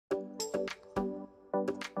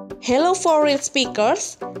Hello for real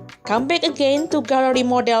speakers, come back again to Gallery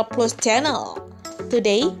Model Plus channel.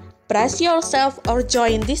 Today, brace yourself or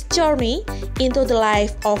join this journey into the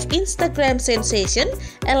life of Instagram sensation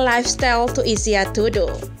and lifestyle too easier to do.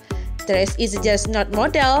 Dress is just not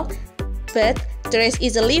model, but dress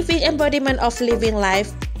is a living embodiment of living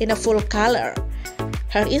life in a full color.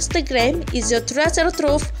 Her Instagram is a treasure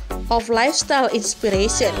trove of lifestyle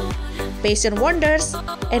inspiration, fashion wonders,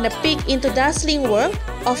 and a peek into dazzling world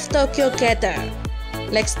of Tokyo Gather.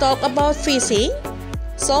 Let's talk about fishing.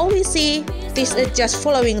 So we see this is just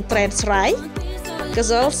following trends, right?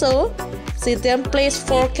 Cause also, see them place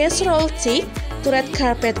for casual chic to red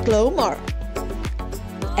carpet glamour.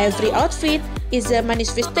 Every outfit is a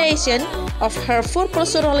manifestation of her full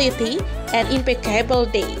personality and impeccable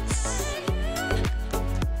days.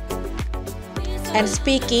 And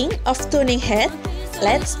speaking of tuning head,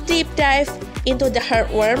 let's deep dive into the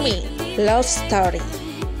heartwarming love story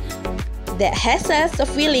that has us a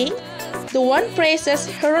feeling the one praises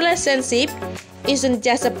her relationship isn't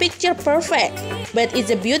just a picture perfect, but it's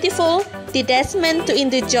a beautiful detachment to in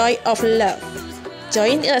the joy of love.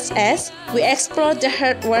 Join us as we explore the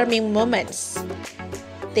heartwarming moments.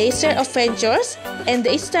 They share adventures and the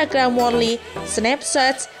Instagram-worthy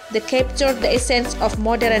snapshots that capture the essence of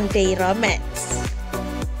modern-day romance.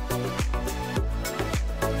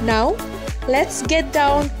 Now, let's get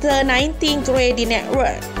down to the 19th-grade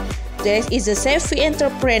Networth. This is a savvy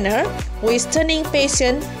entrepreneur who is turning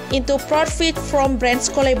passion into profit from brands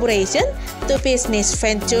collaboration to business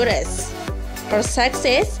ventures. Her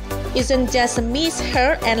success isn't just a miss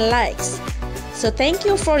her and likes. So thank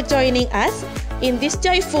you for joining us in this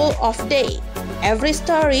joyful off day. Every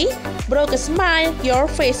story brought a smile your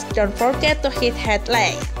face. Don't forget to hit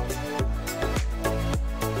headline.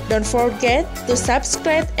 Don't forget to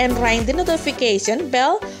subscribe and ring the notification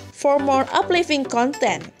bell for more uplifting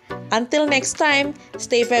content. Until next time,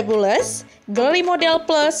 stay fabulous. Gallery Model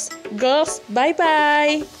Plus, girls,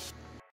 bye-bye.